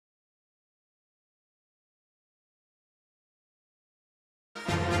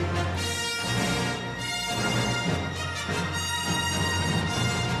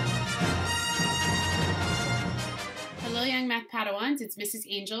Padawans, it's Mrs.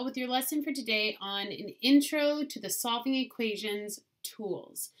 Angel with your lesson for today on an intro to the solving equations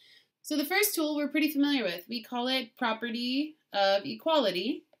tools. So the first tool we're pretty familiar with. We call it property of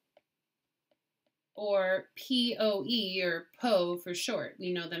equality, or POE, or PO for short.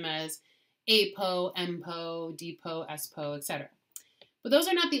 We know them as APO, MPO, DPO, SPO, etc. But those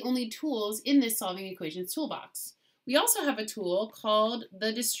are not the only tools in this solving equations toolbox. We also have a tool called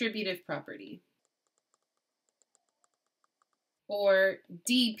the distributive property, or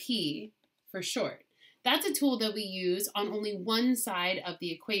DP for short. That's a tool that we use on only one side of the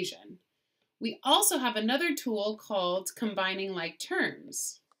equation. We also have another tool called combining like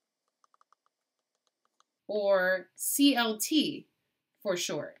terms, or CLT for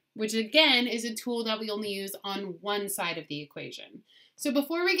short, which again is a tool that we only use on one side of the equation. So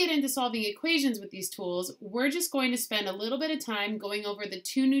before we get into solving equations with these tools, we're just going to spend a little bit of time going over the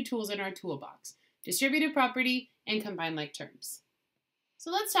two new tools in our toolbox, distributive property and combine like terms. So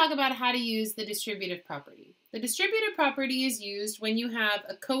let's talk about how to use the distributive property. The distributive property is used when you have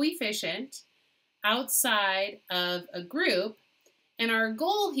a coefficient outside of a group, and our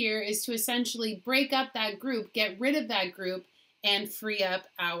goal here is to essentially break up that group, get rid of that group, and free up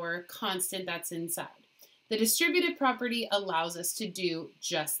our constant that's inside. The distributive property allows us to do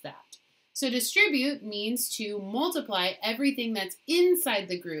just that. So distribute means to multiply everything that's inside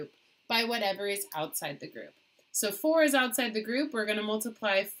the group by whatever is outside the group. So 4 is outside the group. We're going to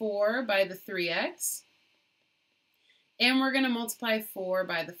multiply 4 by the 3x. And we're going to multiply 4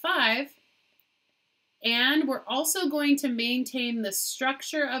 by the 5. And we're also going to maintain the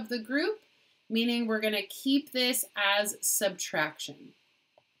structure of the group, meaning we're going to keep this as subtraction.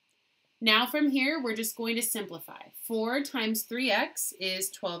 Now from here, we're just going to simplify. 4 times 3x is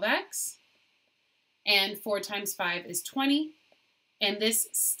 12x. And 4 times 5 is 20. And this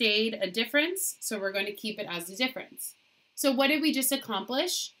stayed a difference, so we're going to keep it as a difference. So what did we just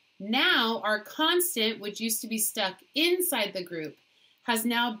accomplish? Now our constant, which used to be stuck inside the group, has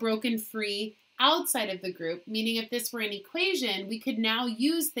now broken free outside of the group, meaning if this were an equation, we could now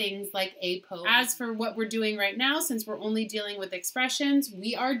use things like APO. As for what we're doing right now, since we're only dealing with expressions,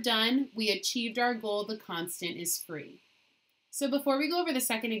 we are done. We achieved our goal. The constant is free. So before we go over the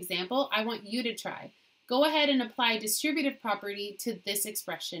second example, I want you to try. Go ahead and apply distributive property to this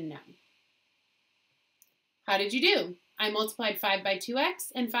expression now. How did you do? I multiplied 5 by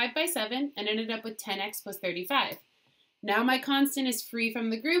 2x and 5 by 7 and ended up with 10x plus 35. Now my constant is free from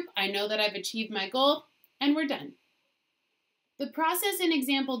the group. I know that I've achieved my goal, and we're done. The process in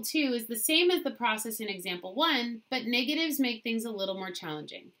example 2 is the same as the process in example 1, but negatives make things a little more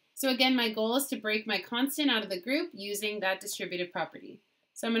challenging. So again, my goal is to break my constant out of the group using that distributive property.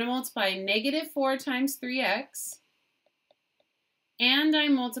 So I'm going to multiply negative 4 times 3x, and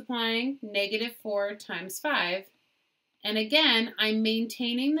I'm multiplying negative 4 times 5. And again, I'm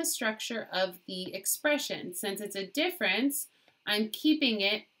maintaining the structure of the expression. Since it's a difference, I'm keeping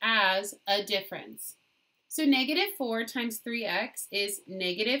it as a difference. So negative 4 times 3x is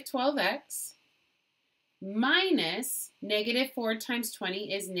negative 12x, minus negative 4 times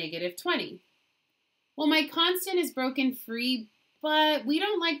 20 is negative 20. Well, my constant is broken free, but we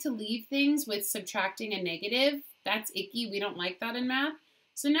don't like to leave things with subtracting a negative. That's icky. We don't like that in math.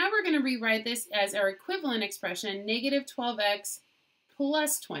 So now we're going to rewrite this as our equivalent expression, negative 12x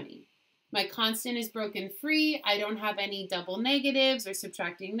plus 20. My constant is broken free. I don't have any double negatives or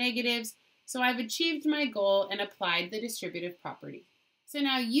subtracting negatives. So I've achieved my goal and applied the distributive property. So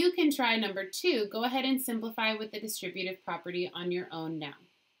now you can try number 2. Go ahead and simplify with the distributive property on your own now.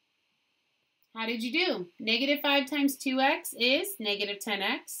 How did you do? Negative 5 times 2x is negative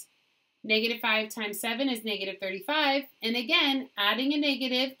 10x. Negative 5 times 7 is negative 35. And again, adding a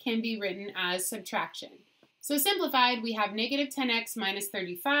negative can be written as subtraction. So simplified, we have negative 10x minus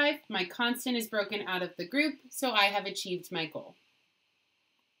 35. My constant is broken out of the group, so I have achieved my goal.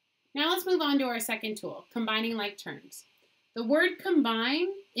 Now let's move on to our second tool, combining like terms. The word combine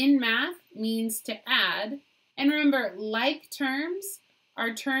in math means to add. And remember, like terms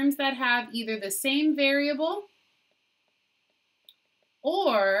are terms that have either the same variable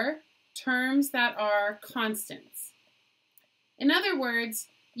or terms that are constants. In other words,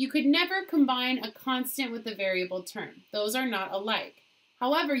 you could never combine a constant with a variable term. Those are not alike.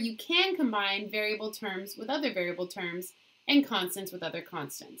 However, you can combine variable terms with other variable terms and constants with other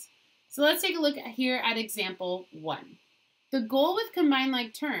constants. So let's take a look here at example 1. The goal with combine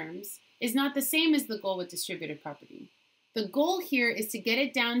like terms is not the same as the goal with distributive property. The goal here is to get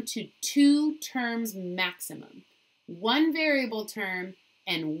it down to 2 terms maximum, 1 variable term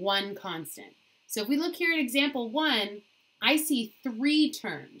and 1 constant. So if we look here at example 1, I see 3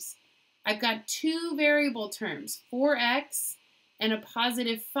 terms. I've got 2 variable terms, 4x and a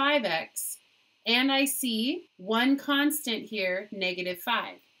positive 5x, and I see one constant here, negative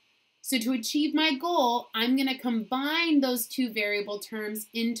 5. So to achieve my goal, I'm going to combine those two variable terms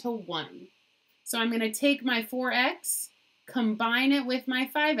into one. So I'm going to take my 4x, combine it with my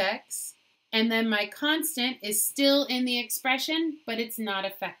 5x, and then my constant is still in the expression, but it's not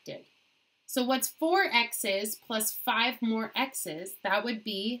affected. So what's 4 x's plus 5 more x's? That would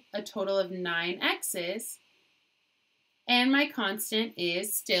be a total of 9 x's, and my constant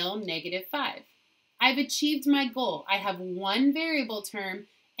is still negative 5. I've achieved my goal. I have one variable term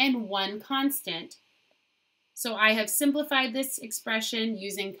and one constant. So I have simplified this expression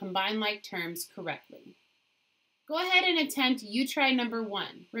using combined like terms correctly. Go ahead and attempt try number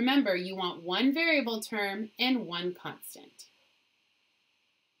 1. Remember, you want one variable term and one constant.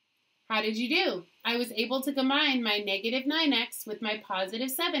 How did you do? I was able to combine my negative 9x with my positive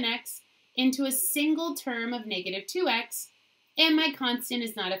 7x into a single term of negative 2x, and my constant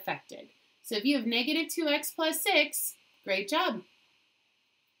is not affected. So if you have negative 2x plus 6, great job.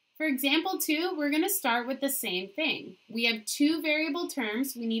 For example 2, we're going to start with the same thing. We have two variable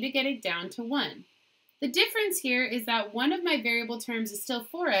terms. We need to get it down to 1. The difference here is that one of my variable terms is still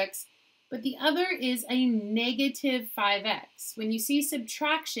 4x, but the other is a negative 5x. When you see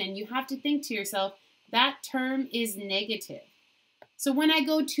subtraction, you have to think to yourself, that term is negative. So when I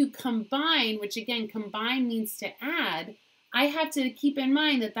go to combine, which again, combine means to add, I have to keep in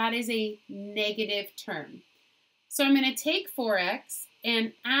mind that that is a negative term. So I'm going to take 4x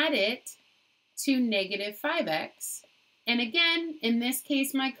and add it to negative 5x. And again, in this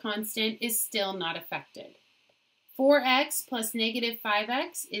case, my constant is still not affected. 4x plus negative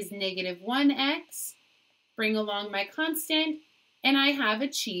 5x is negative 1x. Bring along my constant, and I have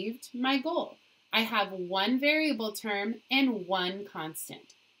achieved my goal. I have one variable term and one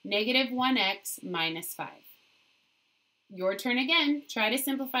constant, negative 1x minus 5. Your turn again. Try to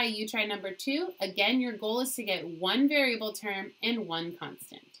simplify try number 2. Again, your goal is to get one variable term and one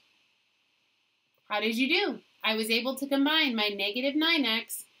constant. How did you do? I was able to combine my negative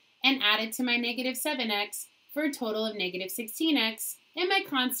 9x and add it to my negative 7x for a total of negative 16x, and my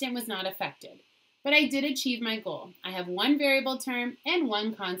constant was not affected. But I did achieve my goal. I have one variable term and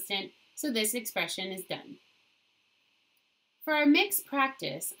one constant, so this expression is done. For our mixed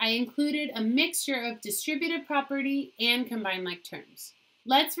practice, I included a mixture of distributive property and combined like terms.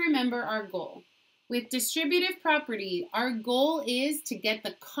 Let's remember our goal. With distributive property, our goal is to get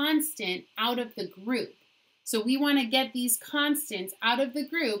the constant out of the group. So we want to get these constants out of the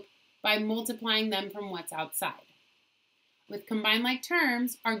group by multiplying them from what's outside. With combined like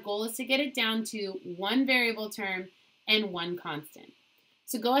terms, our goal is to get it down to one variable term and one constant.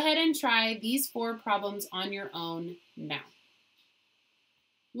 So go ahead and try these 4 problems on your own now.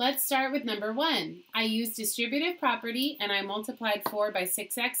 Let's start with number 1. I used distributive property and I multiplied 4 by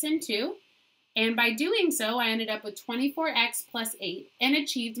 6x and 2. And by doing so, I ended up with 24x plus 8 and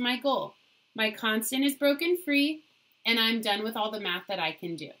achieved my goal. My constant is broken free and I'm done with all the math that I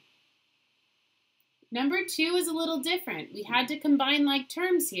can do. Number 2 is a little different. We had to combine like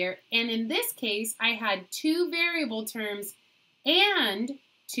terms here, and in this case, I had 2 variable terms and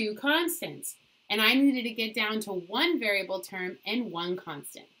 2 constants, and I needed to get down to one variable term and one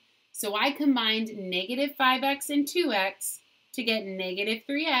constant. So I combined negative 5x and 2x to get negative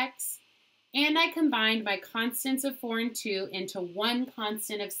 3x, and I combined my constants of 4 and 2 into one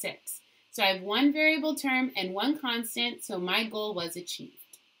constant of 6. So I have one variable term and one constant, so my goal was achieved.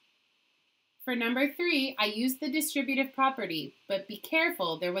 For number 3, I used the distributive property, but be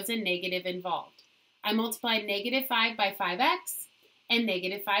careful, there was a negative involved. I multiplied negative 5 by 5x and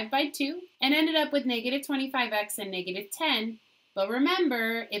negative 5 by 2 and ended up with negative 25x and negative 10. But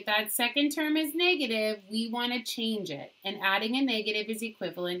remember, if that second term is negative, we want to change it, and adding a negative is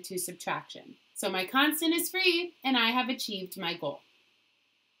equivalent to subtraction. So my constant is free, and I have achieved my goal.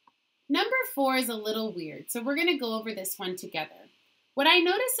 Number 4 is a little weird, so we're going to go over this one together. What I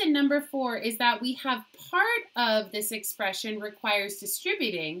notice in number 4 is that we have part of this expression requires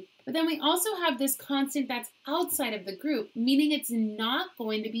distributing, but then we also have this constant that's outside of the group, meaning it's not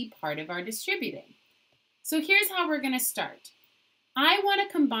going to be part of our distributing. So here's how we're going to start. I want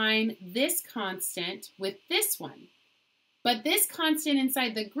to combine this constant with this one, but this constant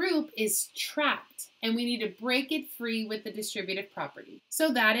inside the group is trapped, and we need to break it free with the distributive property.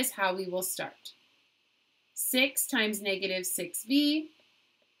 So that is how we will start. 6 times negative 6v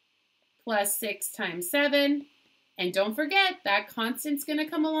plus 6 times 7. And don't forget, that constant's going to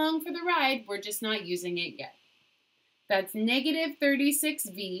come along for the ride. We're just not using it yet. That's negative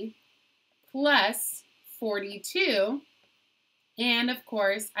 36v plus 42. And of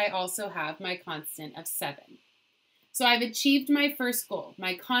course, I also have my constant of 7. So I've achieved my first goal.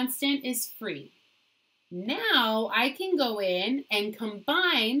 My constant is free. Now I can go in and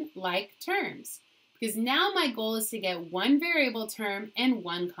combine like terms, because now my goal is to get one variable term and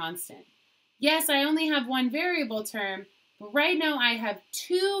one constant. Yes, I only have one variable term, but right now I have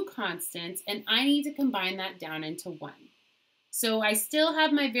two constants and I need to combine that down into one. So I still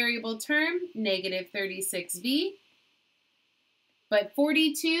have my variable term, negative 36v, but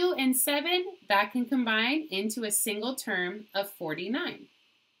 42 and 7, that can combine into a single term of 49.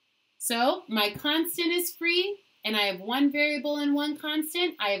 So my constant is free, and I have one variable and one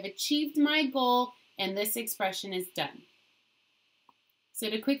constant. I have achieved my goal, and this expression is done. So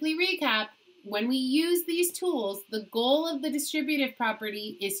to quickly recap, when we use these tools, the goal of the distributive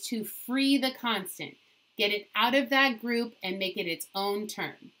property is to free the constant, get it out of that group, and make it its own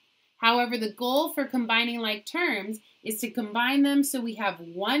term. However, the goal for combining like terms is to combine them so we have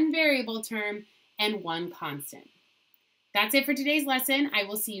one variable term and one constant. That's it for today's lesson. I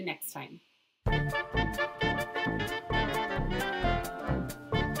will see you next time.